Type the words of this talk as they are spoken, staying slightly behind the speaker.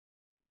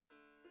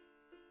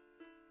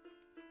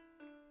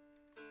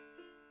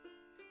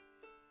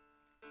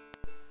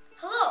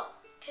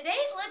Today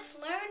let's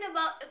learn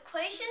about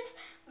equations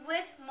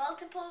with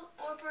multiple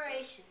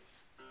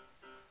operations.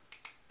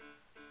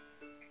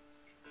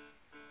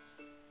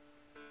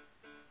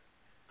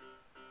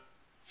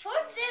 For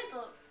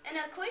example, an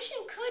equation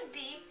could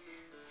be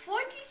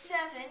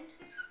 47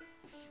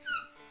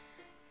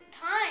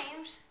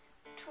 times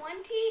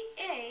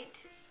 28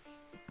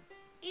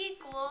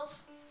 equals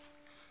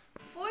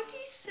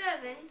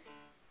 47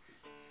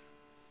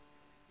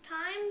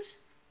 times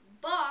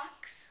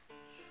box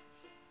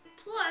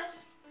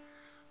plus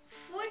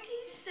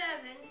 47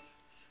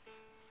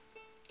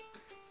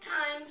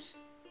 times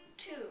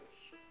 2.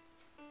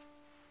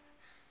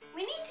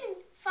 We need to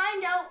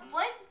find out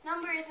what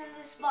number is in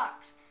this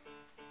box.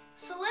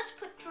 So let's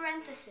put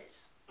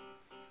parentheses.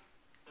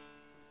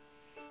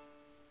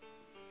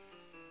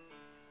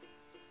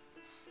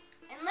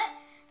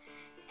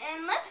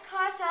 And let's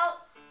cross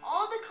out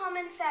all the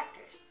common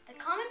factors. The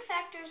common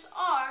factors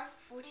are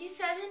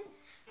 47,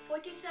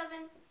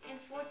 47, and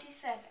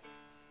 47.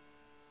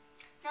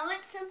 Now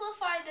let's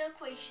simplify the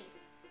equation.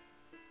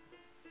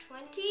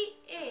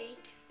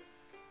 28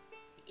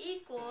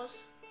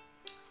 equals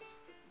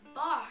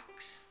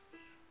box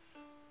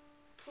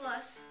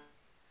plus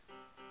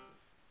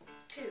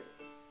 2.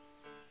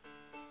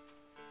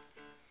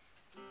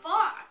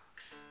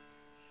 Box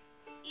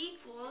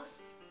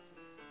equals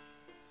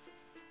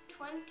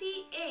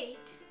 28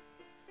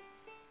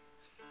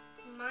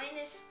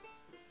 minus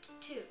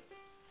 2.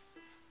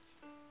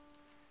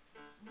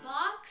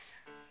 Box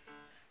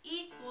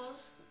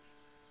equals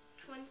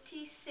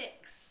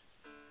 26.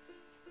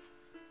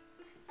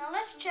 Now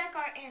let's check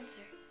our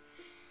answer.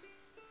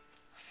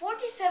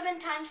 47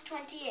 times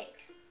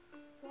 28.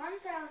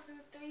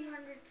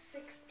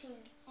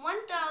 1,316.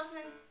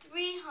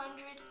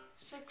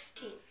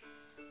 1,316.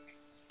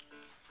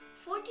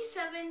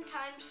 47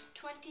 times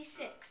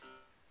 26.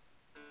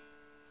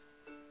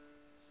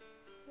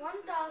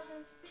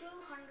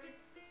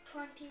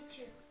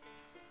 1,222.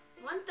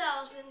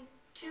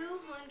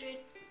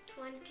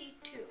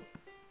 1,222.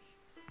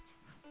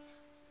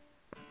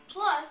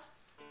 Plus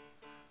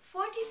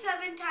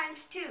 47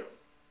 times 2.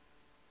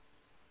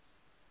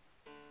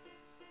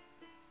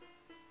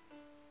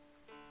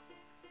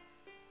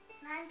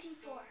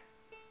 94.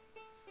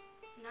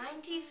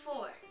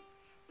 94.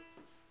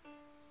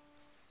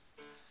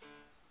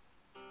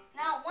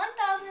 Now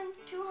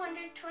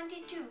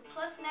 1,222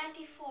 plus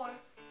 94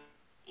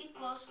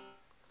 equals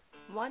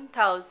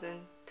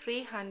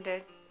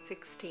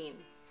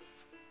 1,316.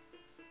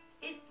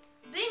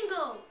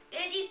 Bingo!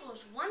 It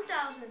equals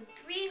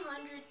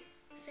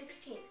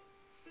 1,316.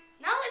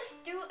 Now let's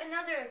do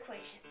another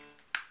equation.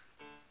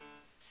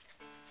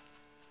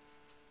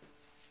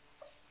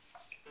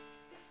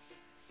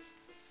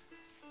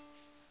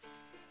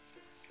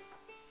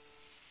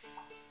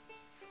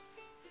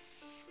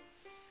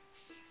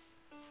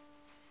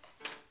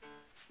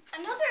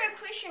 Another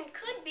equation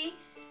could be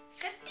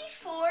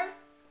 54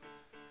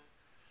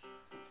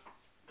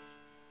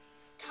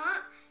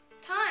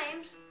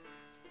 times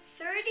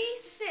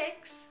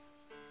 36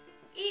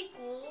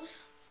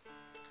 equals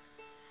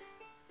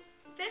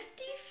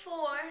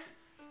 54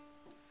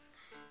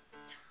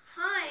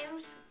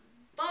 times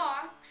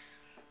box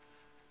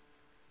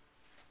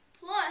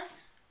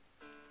plus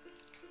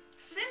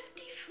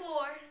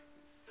 54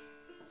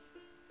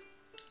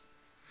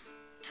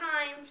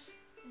 times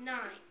 9.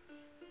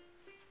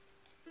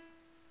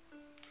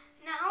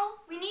 Now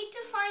we need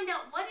to find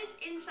out what is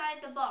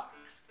inside the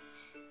box.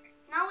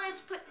 Now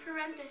let's put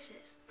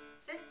parentheses.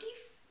 50.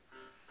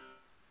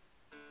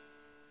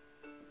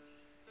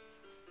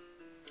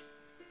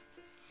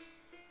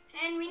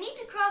 And we need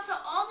to cross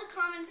out all the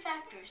common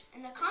factors.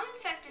 And the common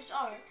factors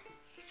are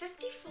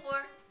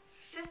 54,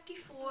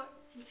 54,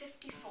 and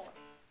 54.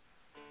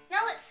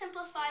 Now let's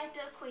simplify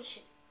the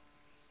equation.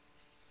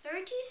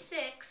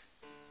 36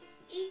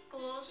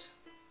 equals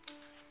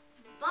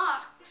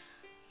box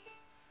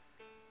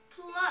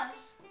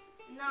plus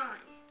 9.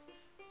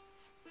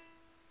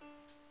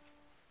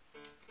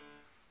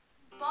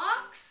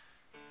 Box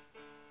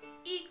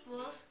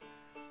equals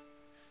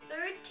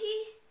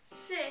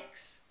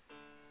 36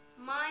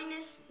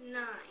 minus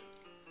 9.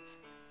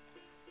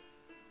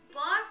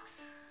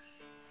 Box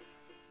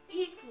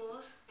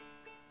equals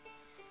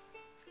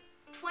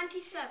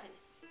 27.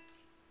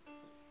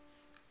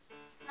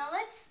 Now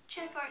let's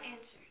check our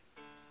answer.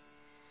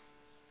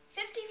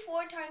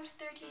 54 times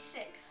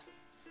 36.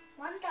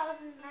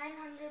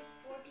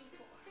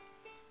 1,944.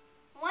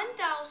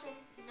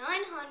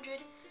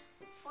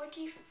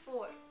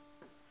 1,944.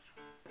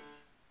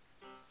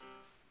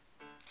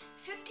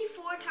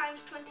 54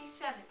 times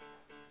 27.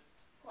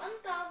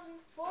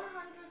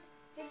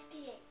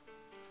 1,458.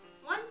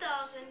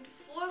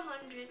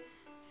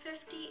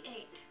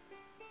 1,458.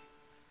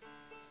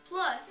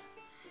 Plus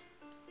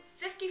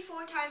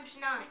 54 times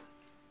 9.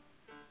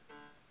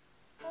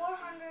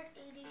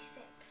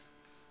 486.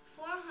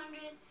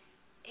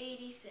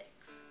 486.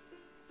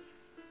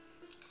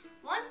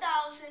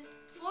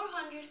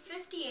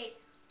 1,458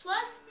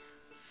 plus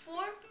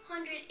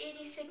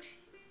 486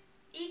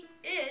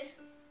 is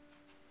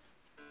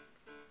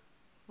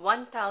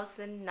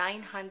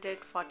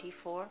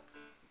 1944.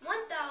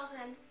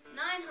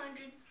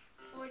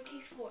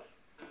 1944.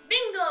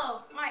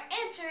 Bingo! Our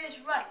answer is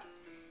right.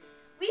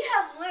 We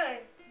have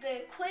learned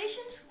the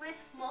equations with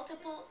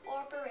multiple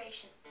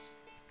operations.